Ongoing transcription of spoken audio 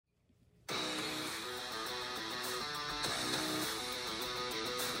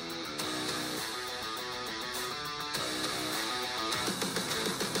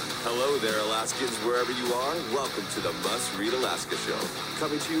Hello there, Alaskans, wherever you are. Welcome to the Must Read Alaska Show.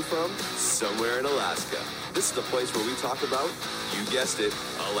 Coming to you from somewhere in Alaska. This is the place where we talk about, you guessed it,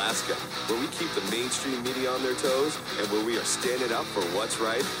 Alaska. Where we keep the mainstream media on their toes and where we are standing up for what's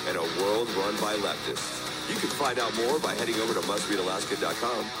right in a world run by leftists. You can find out more by heading over to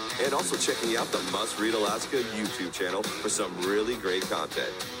mustreadalaska.com and also checking out the Must Read Alaska YouTube channel for some really great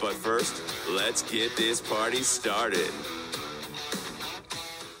content. But first, let's get this party started.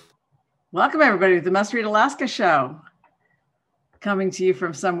 Welcome, everybody, to the Must Read Alaska Show. Coming to you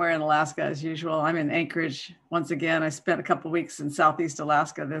from somewhere in Alaska, as usual. I'm in Anchorage once again. I spent a couple of weeks in Southeast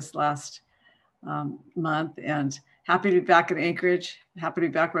Alaska this last month, and happy to be back in Anchorage. Happy to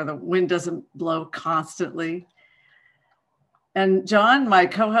be back where the wind doesn't blow constantly. And John, my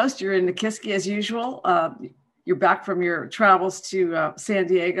co-host, you're in Nikiski as usual. You're back from your travels to San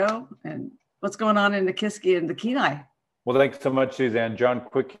Diego. And what's going on in Nikiski and the Kenai? Well, thanks so much, Suzanne. John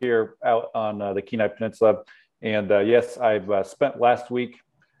Quick here out on the Kenai Peninsula. And yes, I've spent last week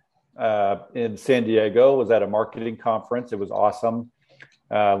in San Diego, was at a marketing conference. It was awesome.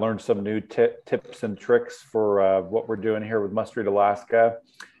 Learned some new tips and tricks for what we're doing here with Must Read Alaska.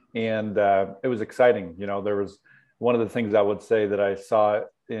 And it was exciting. You know, there was one of the things I would say that I saw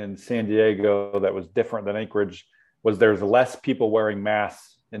in San Diego that was different than Anchorage was there's less people wearing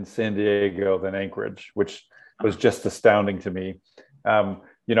masks in San Diego than Anchorage, which was just astounding to me.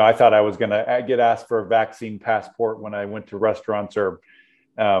 You know, I thought I was going to get asked for a vaccine passport when I went to restaurants or,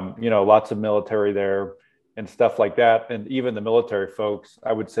 you know, lots of military there and stuff like that. And even the military folks,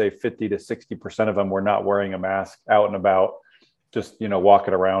 I would say 50 to 60% of them were not wearing a mask out and about, just, you know,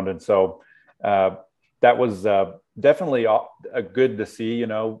 walking around. And so that was definitely a good to see. You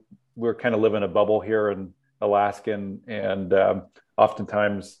know, we're kind of living a bubble here in Alaska and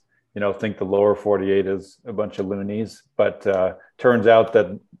oftentimes, you know, think the lower 48 is a bunch of loonies, but turns out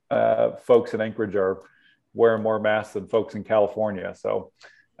that folks in Anchorage are wearing more masks than folks in California. So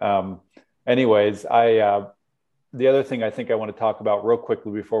anyways, the other thing I think I want to talk about real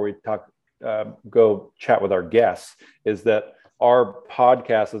quickly before we go chat with our guests is that our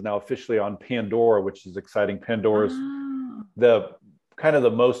podcast is now officially on Pandora, which is exciting. Pandora's the kind of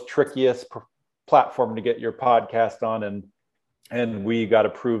the most trickiest platform to get your podcast on. And we got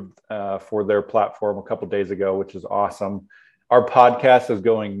approved for their platform a couple of days ago, which is awesome. Our podcast is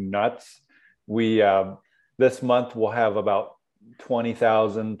going nuts. We this month we'll have about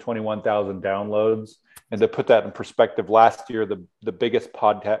 20,000, 21,000 downloads. And to put that in perspective, last year the biggest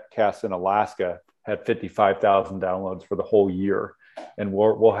podcast in Alaska had 55,000 downloads for the whole year, and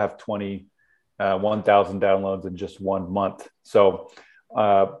we'll have 21,000 downloads in just 1 month. So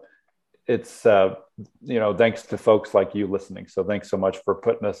it's you know, thanks to folks like you listening. So thanks so much for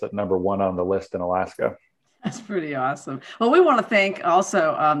putting us at number 1 on the list in Alaska. That's pretty awesome. Well, we want to thank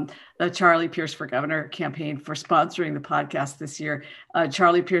also the Charlie Pierce for Governor campaign for sponsoring the podcast this year.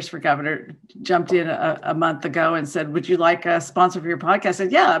 Charlie Pierce for Governor jumped in a month ago and said, would you like a sponsor for your podcast? I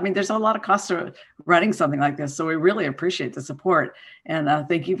said, yeah, I mean, there's a lot of cost to running something like this. So we really appreciate the support. And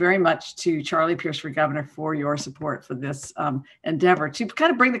thank you very much to Charlie Pierce for Governor for your support for this endeavor to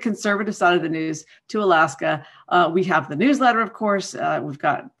kind of bring the conservative side of the news to Alaska. We have the newsletter, of course. We've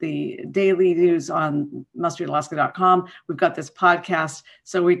got the daily news on mustreadalaska.com. We've got this podcast.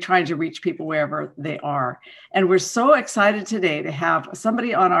 So we're trying to reach people wherever they are. And we're so excited today to have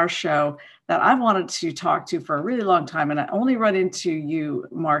somebody on our show that I wanted to talk to for a really long time. And I only run into you,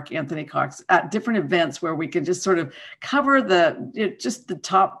 Mark Anthony Cox, at different events where we can just sort of cover the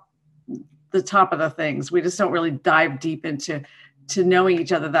top of the things. We just don't really dive deep into knowing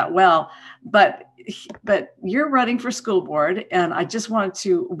each other that well. But you're running for school board, and I just wanted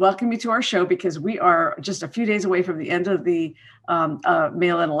to welcome you to our show because we are just a few days away from the end of the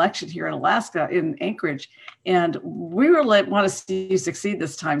mail-in election here in Alaska, in Anchorage, and we really want to see you succeed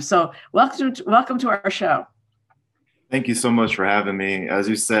this time. So welcome to our show. Thank you so much for having me. As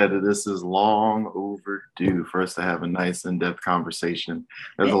you said, this is long overdue for us to have a nice in-depth conversation.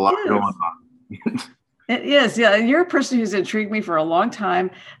 There's a lot going on. It is, yeah. And you're a person who's intrigued me for a long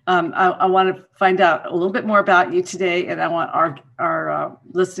time. I want to find out a little bit more about you today, and I want our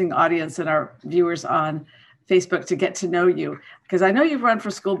listening audience and our viewers on Facebook to get to know you, because I know you've run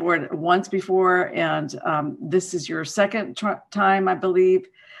for school board once before, and this is your second time, I believe.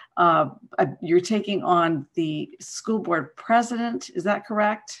 You're taking on the school board president. Is that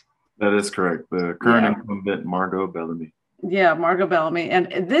correct? That is correct. The current incumbent, Margot Bellamy. Yeah, Margot Bellamy.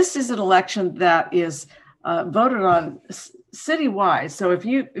 And this is an election that is voted on citywide. So if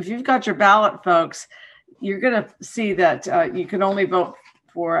you've got your ballot, folks, you're going to see that you can only vote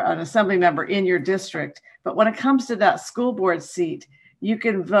for an assembly member in your district. But when it comes to that school board seat, you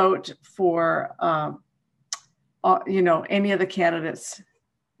can vote for, any of the candidates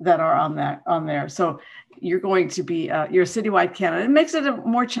that are on there. So you're going to be, you're a citywide candidate. It makes it a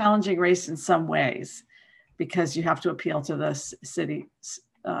more challenging race in some ways because you have to appeal to the city,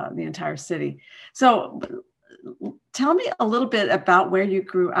 the entire city. So tell me a little bit about where you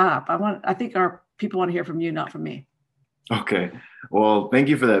grew up. I think our people want to hear from you, not from me. Okay. Well, thank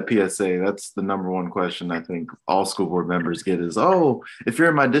you for that PSA. That's the number one question I think all school board members get is, oh, if you're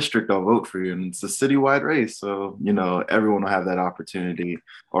in my district, I'll vote for you. And it's a citywide race. So, everyone will have that opportunity,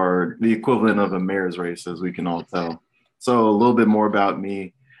 or the equivalent of a mayor's race, as we can all tell. So a little bit more about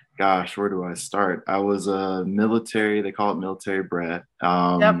me. Gosh, where do I start? I was a military, they call it military brat.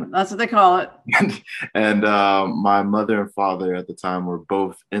 Yep, that's what they call it. And my mother and father at the time were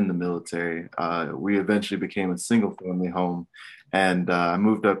both in the military. We eventually became a single family home. And I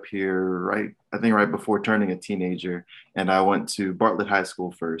moved up here right before turning a teenager. And I went to Bartlett High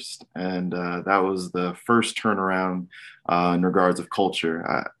School first. And that was the first turnaround in regards of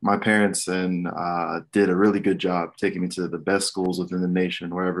culture. My parents did a really good job taking me to the best schools within the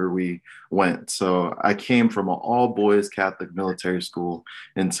nation, wherever we went. So I came from an all boys Catholic military school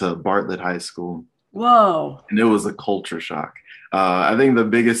into Bartlett High School. Whoa. And it was a culture shock. I think the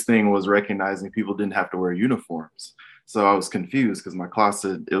biggest thing was recognizing people didn't have to wear uniforms. So I was confused because my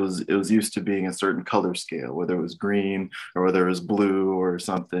closet, it was used to being a certain color scale, whether it was green or whether it was blue or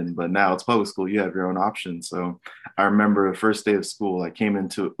something. But now it's public school, you have your own options. So I remember the first day of school, I came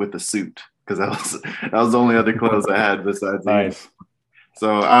into it with a suit because that was the only other clothes I had besides nice.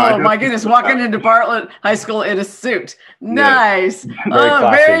 So my goodness, walking into Bartlett High School in a suit. Nice.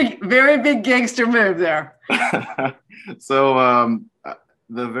 Yeah. Very, very big gangster move there. So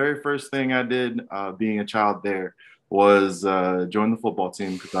the very first thing I did being a child there was join the football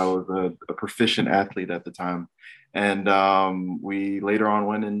team because I was a proficient athlete at the time. And we later on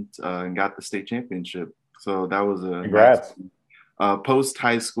went and got the state championship. So that was a congrats. Post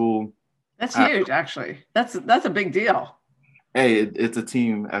high school. That's huge, actually. That's a big deal. Hey, it's a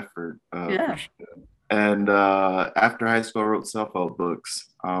team effort. Yeah. Sure. And after high school, I wrote self-help books.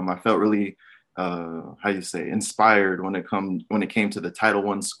 I felt really, inspired when it came to the Title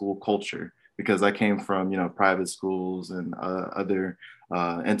I school culture, because I came from, private schools and other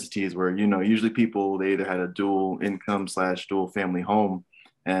entities where, usually people, they either had a dual income / dual family home,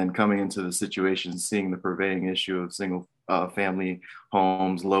 and coming into the situation, seeing the pervading issue of single family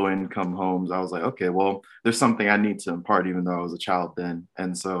homes, low income homes, I was like, okay, well, there's something I need to impart, even though I was a child then.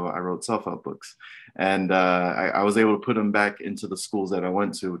 And so I wrote self-help books, and I was able to put them back into the schools that I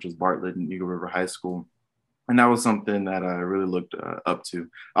went to, which was Bartlett and Eagle River High School. And that was something that I really looked up to.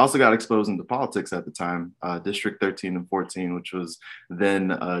 I also got exposed into politics at the time, District 13 and 14, which was then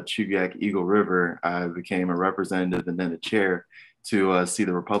Chugiak Eagle River. I became a representative and then a chair to see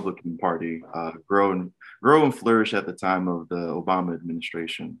the Republican Party grow and flourish at the time of the Obama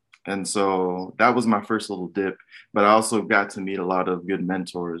administration. And so that was my first little dip, but I also got to meet a lot of good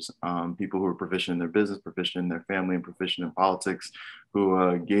mentors, people who were proficient in their business, proficient in their family, and proficient in politics,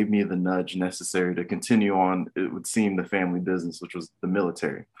 who gave me the nudge necessary to continue on, it would seem, the family business, which was the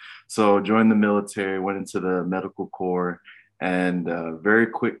military. So joined the military, went into the medical corps, and very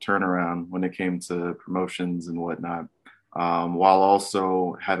quick turnaround when it came to promotions and whatnot. While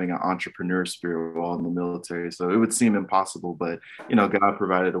also having an entrepreneur spirit while in the military. So it would seem impossible, but, God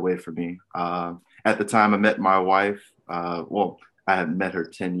provided a way for me. At the time I met my wife, I had met her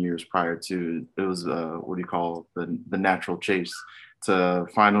 10 years prior to, it was, the natural chase to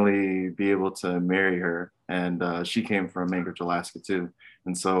finally be able to marry her. And she came from Anchorage, Alaska too.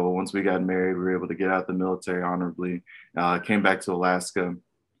 And so once we got married, we were able to get out of the military honorably, came back to Alaska.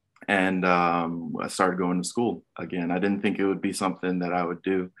 And I started going to school again. I didn't think it would be something that I would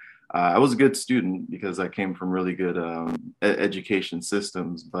do. I was a good student because I came from really good education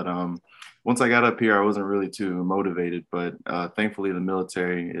systems. But once I got up here, I wasn't really too motivated. But thankfully, the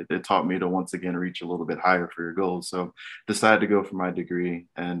military, it taught me to once again reach a little bit higher for your goals. So decided to go for my degree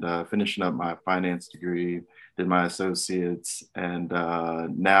and finishing up my finance degree, did my associates. And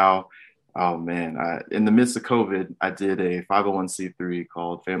now, oh man, in the midst of COVID, I did a 501c3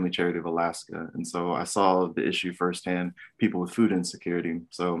 called Family Charity of Alaska. And so I saw the issue firsthand, people with food insecurity.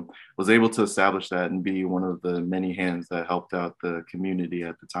 So was able to establish that and be one of the many hands that helped out the community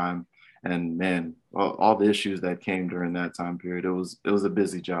at the time. And man, all the issues that came during that time period, it was a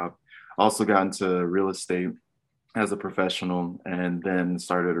busy job. Also got into real estate as a professional, and then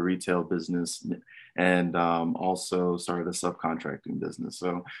started a retail business, and also started a subcontracting business.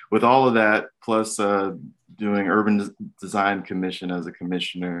 So with all of that, plus doing urban design commission as a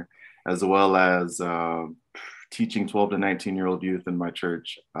commissioner, as well as teaching 12 to 19-year-old youth in my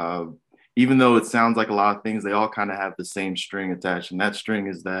church. Even though it sounds like a lot of things, they all kind of have the same string attached. And that string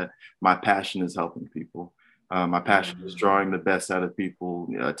is that my passion is helping people. My passion is drawing the best out of people,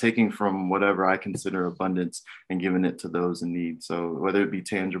 taking from whatever I consider abundance and giving it to those in need. So whether it be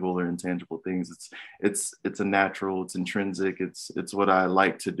tangible or intangible things, it's a natural, it's intrinsic, it's what I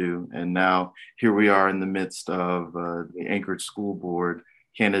like to do. And now here we are in the midst of the Anchorage School Board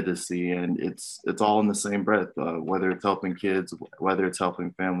candidacy, and it's all in the same breath, whether it's helping kids, whether it's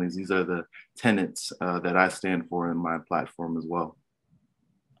helping families. These are the tenets that I stand for in my platform as well.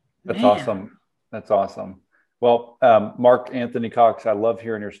 That's awesome. That's awesome. Well, Mark Anthony Cox, I love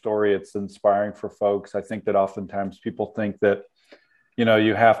hearing your story. It's inspiring for folks. I think that oftentimes people think that,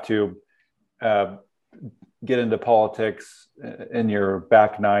 you have to get into politics in your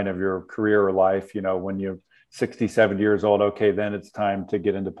back nine of your career or life, when you're 60, 70 years old, okay, then it's time to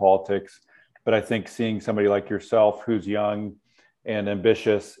get into politics. But I think seeing somebody like yourself who's young and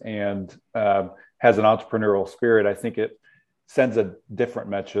ambitious and has an entrepreneurial spirit, I think it sends a different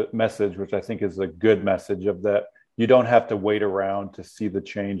message, which I think is a good message of that you don't have to wait around to see the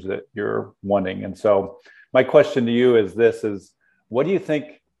change that you're wanting. And so my question to you is this, what do you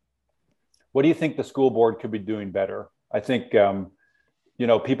think the school board could be doing better? I think,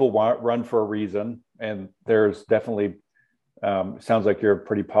 people run for a reason, and there's definitely, sounds like you're a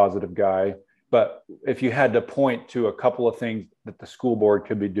pretty positive guy, but if you had to point to a couple of things that the school board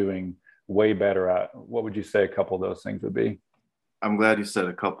could be doing way better at, what would you say a couple of those things would be? I'm glad you said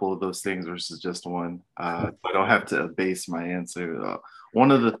a couple of those things versus just one. I don't have to base my answer. One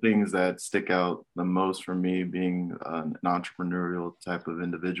of the things that stick out the most for me being an entrepreneurial type of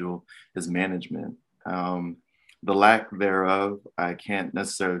individual is management. The lack thereof, I can't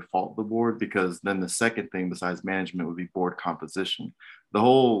necessarily fault the board, because then the second thing besides management would be board composition. The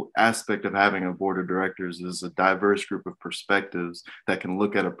whole aspect of having a board of directors is a diverse group of perspectives that can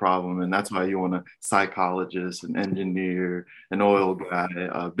look at a problem. And that's why you want a psychologist, an engineer, an oil guy,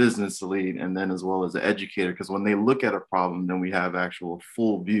 a business lead, and then as well as an educator. Because when they look at a problem, then we have actual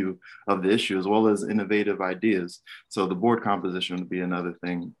full view of the issue as well as innovative ideas. So the board composition would be another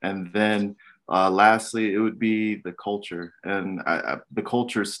thing. And then lastly, it would be the culture. And the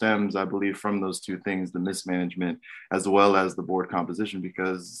culture stems, I believe, from those two things, the mismanagement as well as the board composition,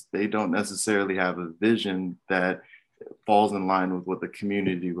 because they don't necessarily have a vision that falls in line with what the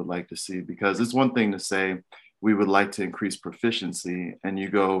community would like to see. Because it's one thing to say, we would like to increase proficiency, and you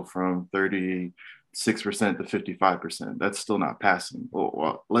go from 36% to 55%. That's still not passing.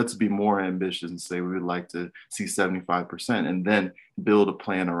 Well, let's be more ambitious and say we would like to see 75% and then build a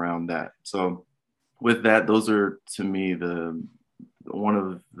plan around that. So with that, those are to me one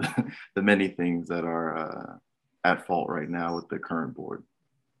of the many things that are at fault right now with the current board.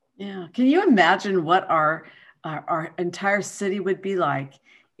 Yeah. Can you imagine what our entire city would be like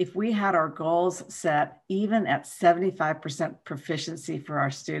if we had our goals set even at 75% proficiency for our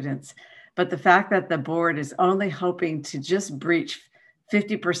students? But the fact that the board is only hoping to just breach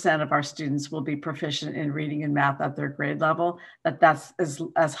 50% of our students will be proficient in reading and math at their grade level, that's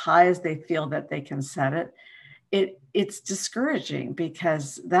as high as they feel that they can set it. It's discouraging,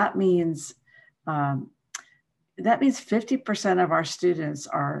 because that means 50% of our students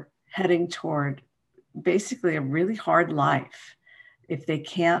are heading toward basically a really hard life. If they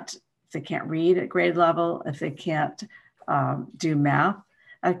can't read at grade level, if they can't do math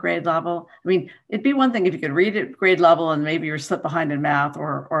at grade level. I mean, it'd be one thing if you could read at grade level and maybe you're slipped behind in math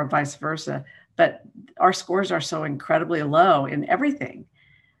or vice versa, but our scores are so incredibly low in everything.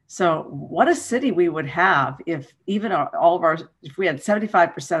 So what a city we would have if even if we had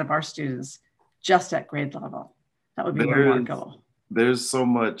 75% of our students just at grade level. That would be remarkable. There's so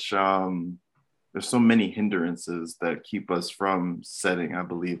much, there's so many hindrances that keep us from setting, I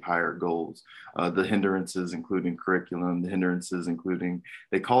believe, higher goals. The hindrances including curriculum, the hindrances including,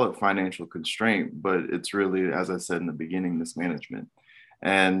 they call it financial constraint, but it's really, as I said in the beginning, mismanagement.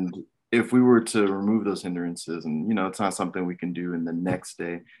 And if we were to remove those hindrances, and it's not something we can do in the next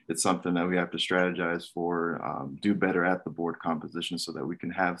day, it's something that we have to strategize for, do better at the board composition so that we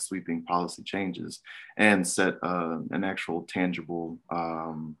can have sweeping policy changes and set an actual tangible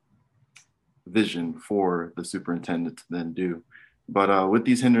vision for the superintendent to then do. But with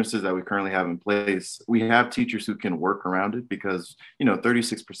these hindrances that we currently have in place, we have teachers who can work around it, because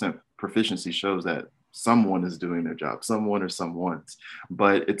 36% proficiency shows that someone is doing their job, someone or someone's,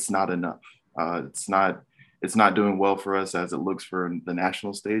 but it's not enough. It's not it's not doing well for us as it looks for the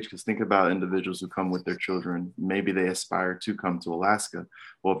national stage. Because think about individuals who come with their children. Maybe they aspire to come to Alaska.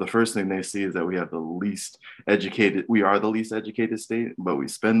 Well, the first thing they see is that we are the least educated state, but we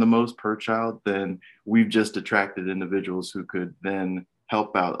spend the most per child. Then we've just attracted individuals who could then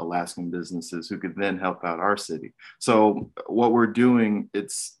help out Alaskan businesses, who could then help out our city. So what we're doing,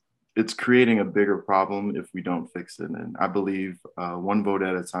 it's creating a bigger problem if we don't fix it. And I believe one vote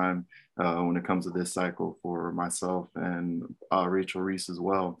at a time when it comes to this cycle for myself and Rachel Reese as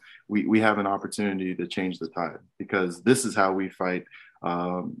well, we have an opportunity to change the tide, because this is how we fight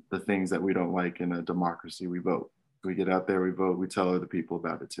the things that we don't like in a democracy. We vote. We get out there, we vote, we tell other people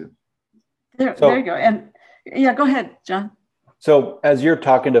about it too. There you go. And yeah, go ahead, John. So as you're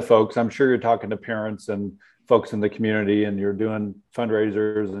talking to folks, I'm sure you're talking to parents and folks in the community, and you're doing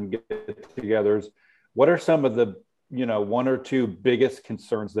fundraisers and get-togethers. What are some of the, one or two biggest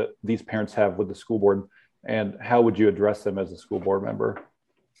concerns that these parents have with the school board, and how would you address them as a school board member?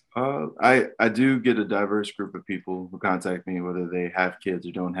 I do get a diverse group of people who contact me, whether they have kids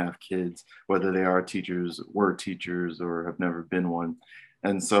or don't have kids, whether they are teachers, were teachers, or have never been one.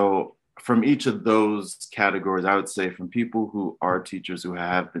 And so from each of those categories, I would say from people who are teachers, who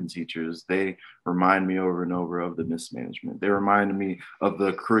have been teachers, they remind me over and over of the mismanagement. They remind me of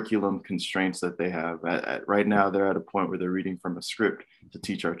the curriculum constraints that they have. Right now, they're at a point where they're reading from a script to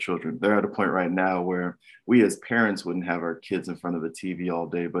teach our children. They're at a point right now where we as parents wouldn't have our kids in front of a TV all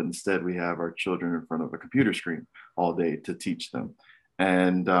day, but instead we have our children in front of a computer screen all day to teach them.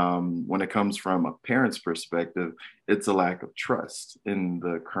 And when it comes from a parent's perspective, it's a lack of trust in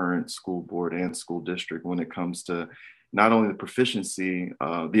the current school board and school district when it comes to not only the proficiency,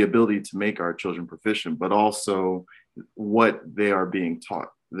 the ability to make our children proficient, but also what they are being taught.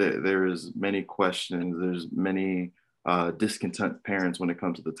 There's many questions, there's many discontent parents when it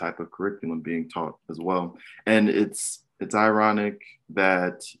comes to the type of curriculum being taught as well. And it's ironic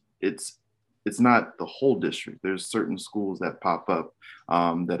that it's not the whole district. There's certain schools that pop up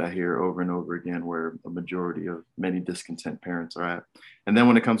that I hear over and over again where a majority of many discontent parents are at. And then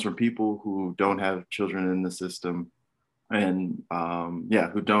when it comes from people who don't have children in the system and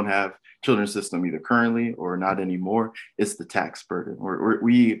who don't have children in the system either currently or not anymore, it's the tax burden.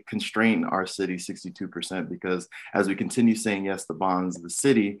 We constrain our city 62% because as we continue saying yes to bonds, the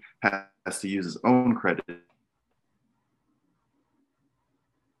city has to use its own credit.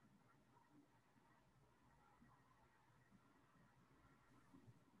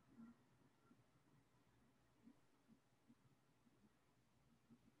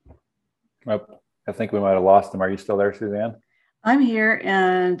 I think we might have lost him. Are you still there, Suzanne? I'm here,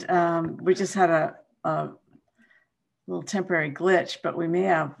 and we just had a little temporary glitch, but we may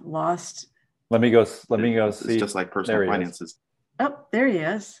have lost. Let me go see. It's just like personal finances. Oh, there he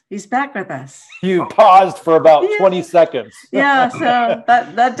is. He's back with us. You paused for about 20 seconds. Yeah, so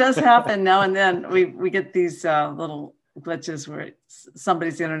that does happen now and then. We get these little glitches where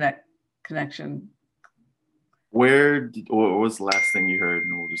somebody's internet connection. What was the last thing you heard?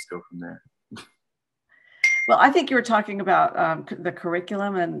 And we'll just go from there. Well, I think you were talking about the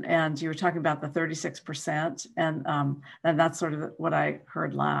curriculum and you were talking about the 36%. And that's sort of what I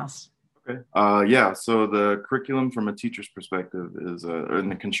heard last. Okay. So the curriculum from a teacher's perspective is,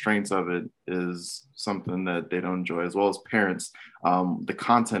 and the constraints of it is something that they don't enjoy, as well as parents. The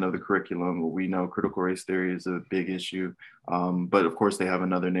content of the curriculum, we know critical race theory is a big issue, but of course they have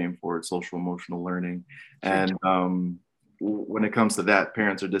another name for it, social emotional learning. And when it comes to that,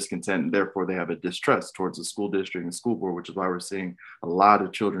 parents are discontent, and therefore they have a distrust towards the school district and school board, which is why we're seeing a lot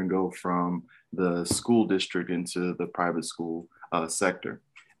of children go from the school district into the private school sector.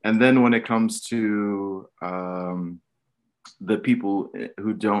 And then when it comes to the people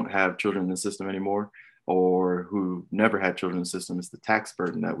who don't have children in the system anymore, or who never had children in the system, it's the tax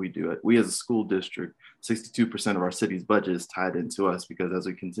burden that we do. We as a school district, 62% of our city's budget is tied into us, because as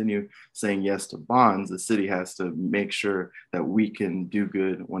we continue saying yes to bonds, the city has to make sure that we can do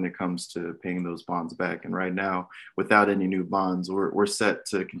good when it comes to paying those bonds back. And right now, without any new bonds, we're set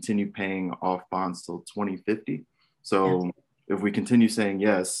to continue paying off bonds till 2050. So if we continue saying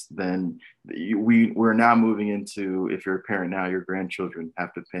yes, then we're now moving into, if you're a parent now, your grandchildren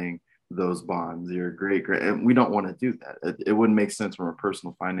have to pay those bonds, your great, and we don't want to do that. It wouldn't make sense from a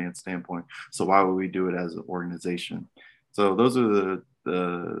personal finance standpoint. So why would we do it as an organization? So those are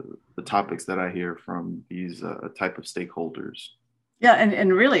the topics that I hear from these type of stakeholders. Yeah,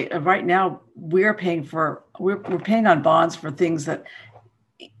 and really, right now we're paying on bonds for things that,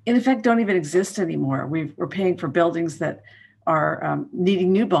 in effect, don't even exist anymore. We're paying for buildings that are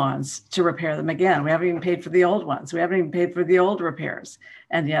needing new bonds to repair them again. We haven't even paid for the old ones. We haven't even paid for the old repairs.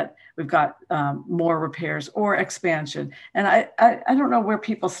 And yet we've got more repairs or expansion. And I don't know where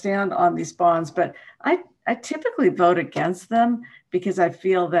people stand on these bonds, but I typically vote against them because I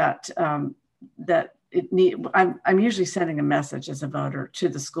feel that I'm usually sending a message as a voter to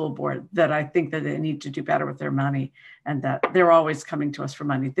the school board that I think that they need to do better with their money and that they're always coming to us for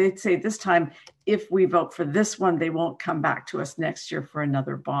money. They say this time, if we vote for this one, they won't come back to us next year for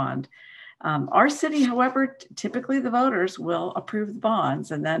another bond. Our city, however, typically the voters will approve the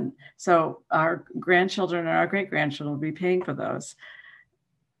bonds. And then, so our grandchildren and our great-grandchildren will be paying for those.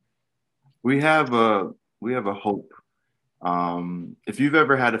 We have a hope. If you've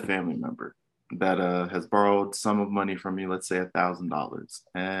ever had a family member that has borrowed some of money from you, let's say $1,000,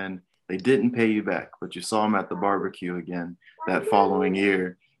 and they didn't pay you back, but you saw them at the barbecue again that following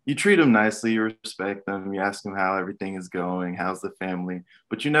year, you treat them nicely, you respect them, you ask them how everything is going, how's the family,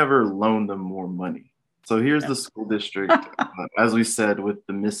 but you never loan them more money. So here's the school district, as we said, with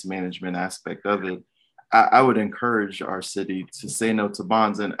the mismanagement aspect of it. I would encourage our city to say no to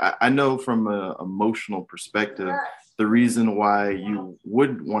bonds. And I know from an emotional perspective, the reason why you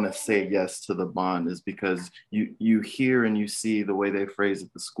would want to say yes to the bond is because you hear and you see the way they phrase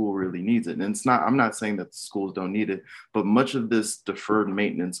it, the school really needs it. And I'm not saying that the schools don't need it, but much of this deferred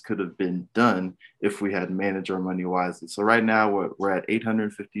maintenance could have been done if we had managed our money wisely. So right now we're at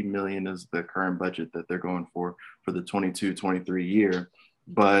 $850 million is the current budget that they're going for the 22-23 year.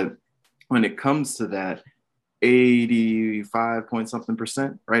 But when it comes to that, 85 point something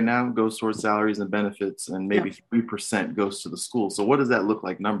percent right now goes towards salaries and benefits, and maybe 3% goes to the school. So what does that look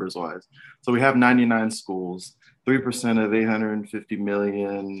like numbers wise? So we have 99 schools, 3% of 850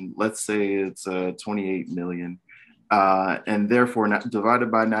 million, let's say it's 28 million. And therefore divided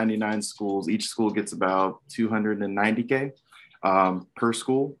by 99 schools, each school gets about 290K. Per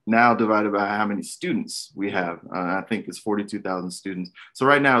school. Now divided by how many students we have, I think it's 42,000 students. So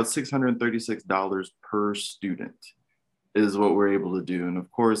right now it's $636 per student is what we're able to do. And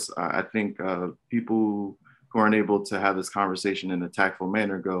of course, I think people who aren't able to have this conversation in a tactful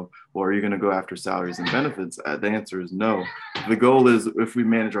manner go, well, are you going to go after salaries and benefits? The answer is no. The goal is if we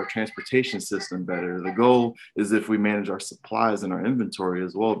manage our transportation system better. The goal is if we manage our supplies and our inventory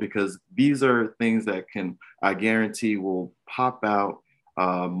as well, because these are things that I guarantee will pop out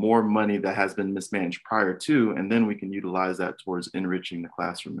more money that has been mismanaged prior to, and then we can utilize that towards enriching the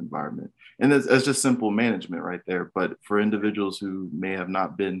classroom environment. And it's just simple management right there. But for individuals who may have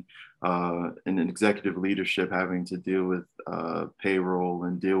not been in an executive leadership, having to deal with payroll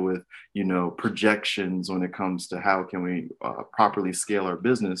and deal with, projections when it comes to how can we properly scale our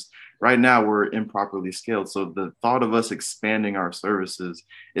business. Right now, we're improperly scaled. So the thought of us expanding our services,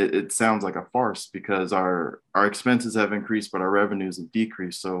 it sounds like a farce because our expenses have increased, but our revenues have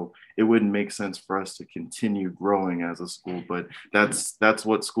decreased. So it wouldn't make sense for us to continue growing as a school. But that's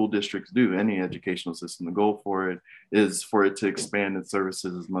what school districts do, any educational system. The goal for it is for it to expand its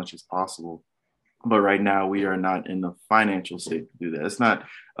services as much as possible. But right now, we are not in the financial state to do that.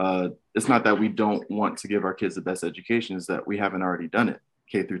 It's not that we don't want to give our kids the best education, it's that we haven't already done it,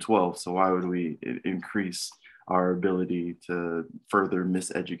 K through 12. So why would we increase our ability to further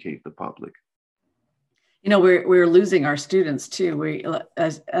miseducate the public? We're losing our students too.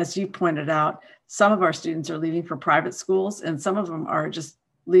 As you pointed out, some of our students are leaving for private schools, and some of them are just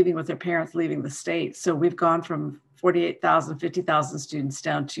leaving with their parents, leaving the state. So we've gone from 48,000, 50,000 students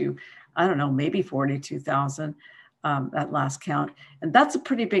down to, I don't know, maybe 42,000 at last count. And that's a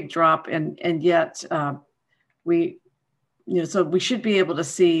pretty big drop. And yet so we should be able to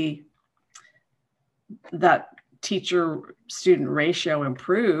see that teacher student ratio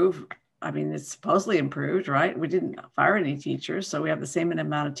improve. I mean, it's supposedly improved, right? We didn't fire any teachers, so we have the same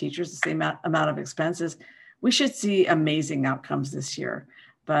amount of teachers, the same amount of expenses. We should see amazing outcomes this year,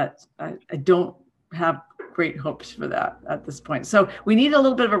 but I don't have great hopes for that at this point. So we need a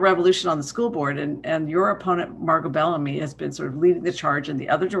little bit of a revolution on the school board, and your opponent, Margot Bellamy, has been sort of leading the charge in the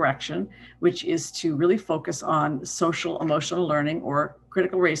other direction, which is to really focus on social emotional learning or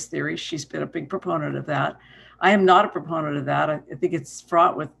critical race theory. She's been a big proponent of that. I am not a proponent of that. I think it's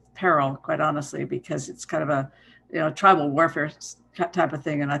fraught with peril, quite honestly, because it's kind of a tribal warfare type of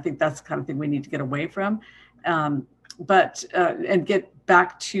thing, and I think that's the kind of thing we need to get away from, and get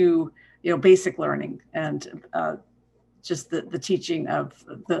back to basic learning and just the teaching of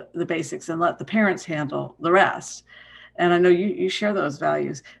the basics, and let the parents handle the rest. And I know you share those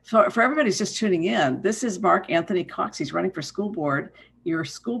values. So for everybody who's just tuning in, this is Mark Anthony Cox. He's running for school board. Your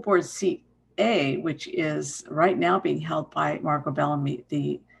school board seat A, which is right now being held by Margot Bellamy,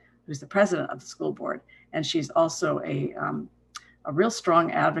 who's the president of the school board. And she's also a a real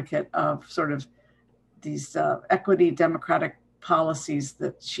strong advocate of sort of these equity democratic policies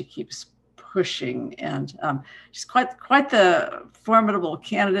that she keeps pushing. And she's quite the formidable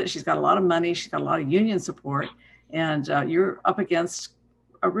candidate. She's got a lot of money. She's got a lot of union support. And you're up against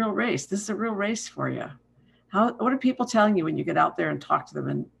a real race. This is a real race for you. What are people telling you when you get out there and talk to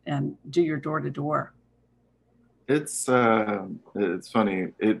them and do your door-to-door? It's funny.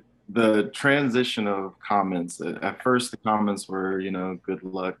 The transition of comments. At first, the comments were, good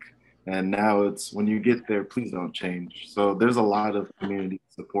luck. And now it's, when you get there, please don't change. So there's a lot of community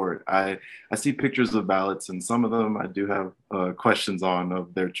support. I see pictures of ballots, and some of them I do have questions on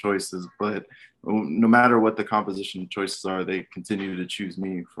of their choices. But no matter what the composition choices are, they continue to choose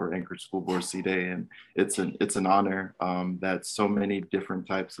me for Anchorage School Board seat A. And it's an honor that so many different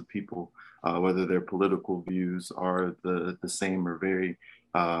types of people, whether their political views are the same or very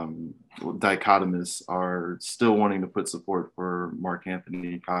dichotomous, are still wanting to put support for Mark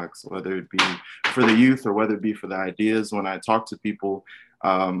Anthony Cox, whether it be for the youth or whether it be for the ideas. When I talk to people,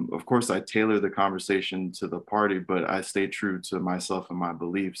 of course, I tailor the conversation to the party, but I stay true to myself and my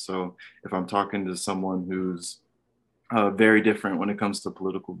beliefs. So if I'm talking to someone who's very different when it comes to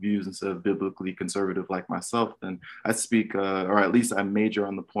political views instead of biblically conservative like myself, then I speak, or at least I major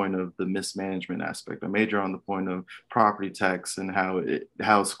on the point of the mismanagement aspect. I major on the point of property tax and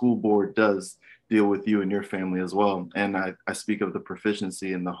how school board does deal with you and your family as well. And I speak of the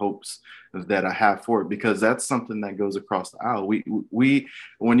proficiency and the hopes that I have for it, because that's something that goes across the aisle.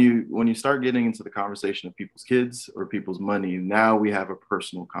 When you start getting into the conversation of people's kids or people's money, now we have a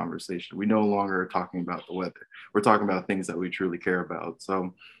personal conversation. We no longer are talking about the weather. We're talking about things that we truly care about.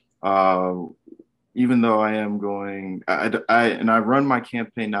 So even though I am going, I run my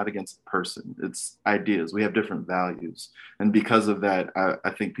campaign not against a person, it's ideas. We have different values. And because of that, I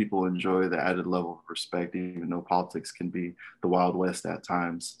think people enjoy the added level of respect, even though politics can be the Wild West at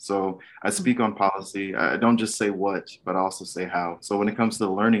times. So I speak on policy. I don't just say what, but I also say how. So when it comes to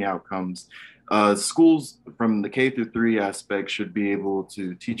the learning outcomes, schools from the K-3 aspect should be able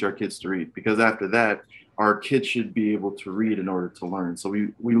to teach our kids to read, because after that, our kids should be able to read in order to learn. So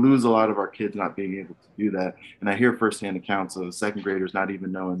we lose a lot of our kids not being able to do that. And I hear firsthand accounts of second graders not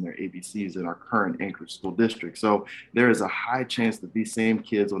even knowing their ABCs in our current Anchorage School District. So there is a high chance that these same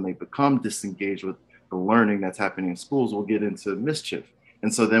kids, when they become disengaged with the learning that's happening in schools, will get into mischief.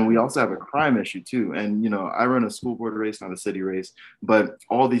 And so then we also have a crime issue too. And, I run a school board race, not a city race, but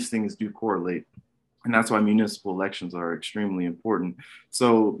all these things do correlate. And that's why municipal elections are extremely important.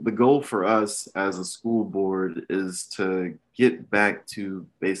 So the goal for us as a school board is to get back to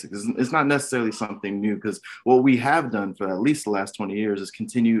basics. It's not necessarily something new, because what we have done for at least the last 20 years is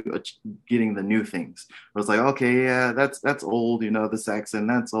continue getting the new things. Where it's like, okay, yeah, that's old, the Saxon,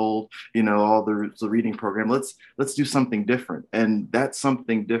 that's old, all the reading program. Let's do something different. And that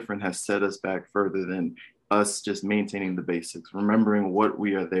something different has set us back further than us just maintaining the basics, remembering what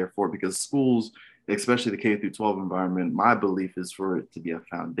we are there for, because schools, especially the K-12 environment, my belief is for it to be a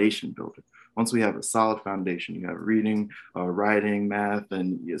foundation builder. Once we have a solid foundation, you have reading, writing, math,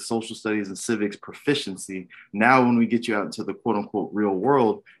 and social studies and civics proficiency. Now, when we get you out into the quote unquote real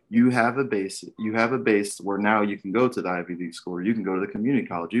world, you have a base. You have a base where now you can go to the Ivy League school, or you can go to the community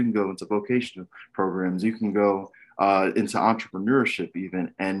college, you can go into vocational programs, you can go into entrepreneurship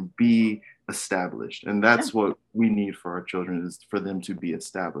even, and be established. And that's what we need for our children, is for them to be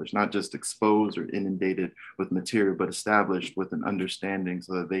established, not just exposed or inundated with material, but established with an understanding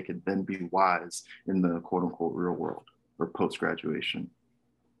so that they can then be wise in the quote unquote real world or post-graduation.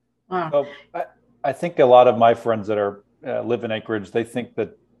 Wow. So I think a lot of my friends that are live in Anchorage, they think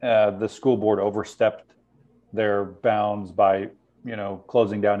that the school board overstepped their bounds by,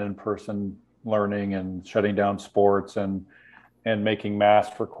 closing down in-person learning and shutting down sports and making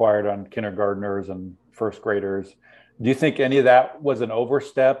masks required on kindergartners and first graders. Do you think any of that was an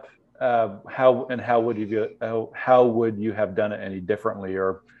overstep? How would you have done it any differently,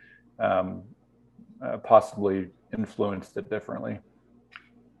 or possibly influenced it differently?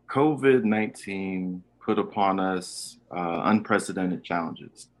 COVID-19 put upon us unprecedented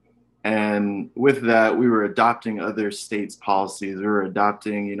challenges. And with that, we were adopting other states' policies. We were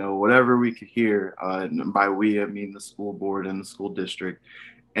adopting, whatever we could hear. And by we, I mean the school board and the school district.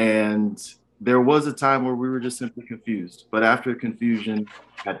 And there was a time where we were just simply confused. But after confusion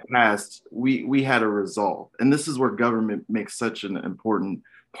had passed, we had a resolve. And this is where government makes such an important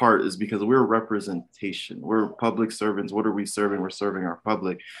part, is because we're representation. We're public servants. What are we serving? We're serving our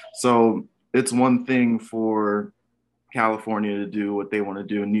public. So it's one thing for California to do what they want to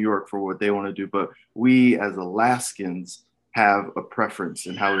do, in New York for what they want to do, but we as Alaskans have a preference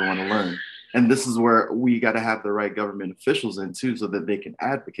in how we want to learn. And this is where we got to have the right government officials in too, so that they can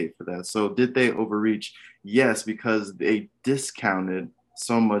advocate for that. So did they overreach? Yes, because they discounted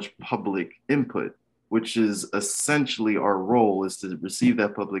so much public input, which is essentially our role, is to receive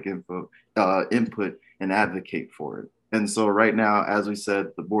that public input and advocate for it. And so right now, as we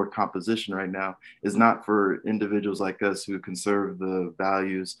said, the board composition right now is not for individuals like us who conserve the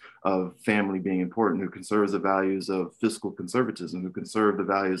values of family being important, who conserves the values of fiscal conservatism, who conserve the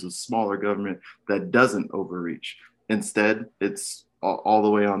values of smaller government that doesn't overreach. Instead, it's all the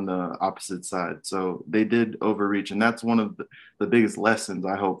way on the opposite side. So they did overreach. And that's one of the biggest lessons,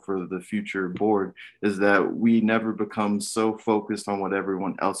 I hope, for the future board, is that we never become so focused on what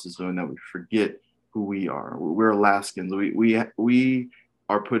everyone else is doing that we forget who we are. We're Alaskans. We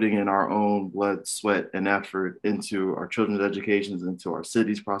are putting in our own blood, sweat, and effort into our children's educations, into our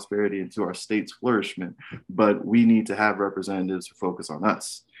city's prosperity, into our state's flourishment. But we need to have representatives who focus on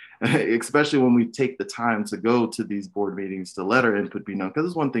us, especially when we take the time to go to these board meetings to let our input be known. Because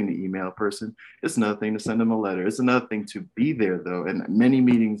it's one thing to email a person. It's another thing to send them a letter. It's another thing to be there, though. And many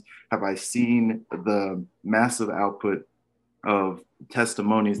meetings have I seen the massive output of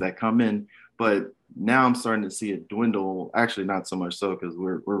testimonies that come in, but now I'm starting to see it dwindle. Actually, not so much so, because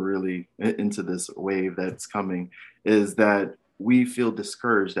we're really into this wave that's coming, is that we feel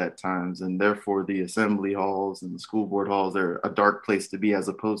discouraged at times, and therefore the assembly halls and the school board halls are a dark place to be, as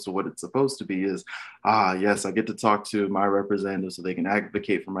opposed to what it's supposed to be is, yes, I get to talk to my representatives so they can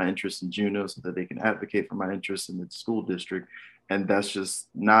advocate for my interests in Juneau, so that they can advocate for my interests in the school district. And that's just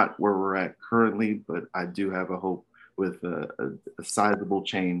not where we're at currently, but I do have a hope with a sizable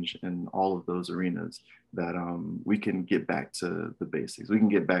change in all of those arenas that we can get back to the basics. We can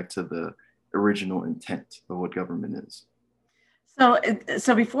get back to the original intent of what government is.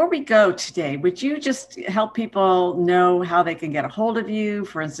 So before we go today, would you just help people know how they can get a hold of you,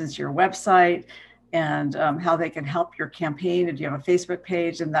 for instance, your website, and how they can help your campaign? And do you have a Facebook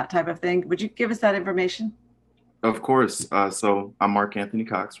page and that type of thing? Would you give us that information? Of course. So I'm Mark Anthony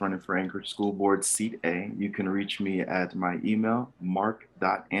Cox, running for Anchorage School Board, Seat A. You can reach me at my email,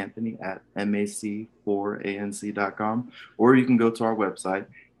 mark.anthony@mac4anc.com, or you can go to our website,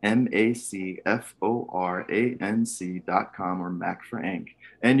 macforanc.com, or Mac for Anc.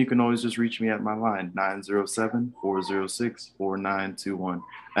 And you can always just reach me at my line, 907-406-4921.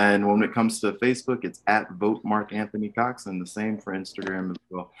 And when it comes to Facebook, it's at Vote Mark Anthony Cox, and the same for Instagram as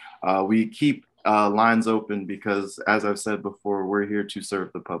well. We keep lines open because, as I've said before, we're here to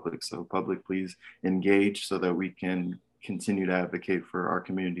serve the public. So public, please engage so that we can continue to advocate for our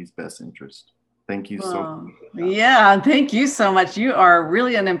community's best interest. Thank you so much. Yeah, thank you so much. You are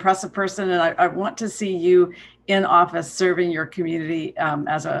really an impressive person, and I want to see you in office serving your community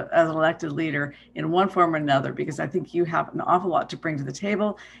as an elected leader in one form or another, because I think you have an awful lot to bring to the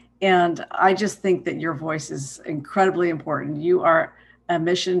table. And I just think that your voice is incredibly important. You are a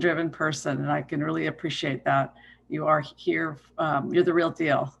mission-driven person, and I can really appreciate that. You are here. You're the real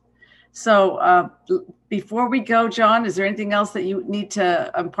deal. So before we go, John, is there anything else that you need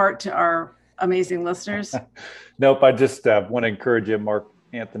to impart to our amazing listeners? Nope. I just want to encourage you, Mark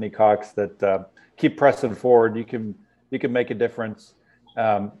Anthony Cox, that keep pressing forward. You can make a difference.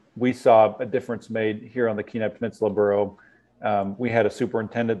 We saw a difference made here on the Kenai Peninsula Borough. We had a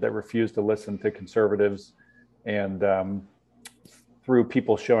superintendent that refused to listen to conservatives, and through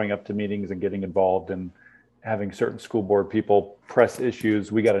people showing up to meetings and getting involved and having certain school board people press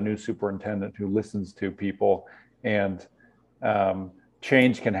issues, we got a new superintendent who listens to people, and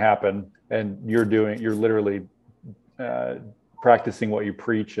change can happen. And you're literally practicing what you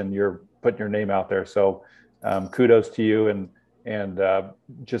preach, and you're putting your name out there. So kudos to you, and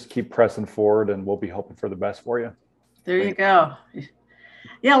just keep pressing forward, and we'll be hoping for the best for you. There you go.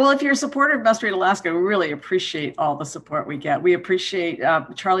 Yeah, well, if you're a supporter of Must Read Alaska, we really appreciate all the support we get. We appreciate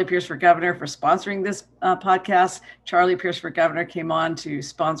Charlie Pierce for Governor for sponsoring this podcast. Charlie Pierce for Governor came on to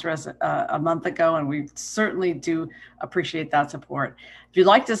sponsor us a month ago, and we certainly do appreciate that support. If you'd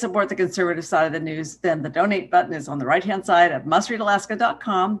like to support the conservative side of the news, then the donate button is on the right-hand side of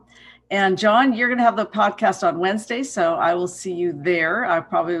mustreadalaska.com. And John, you're going to have the podcast on Wednesday, so I will see you there. I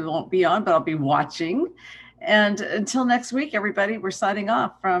probably won't be on, but I'll be watching. And until next week, everybody, we're signing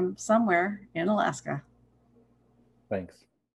off from somewhere in Alaska. Thanks.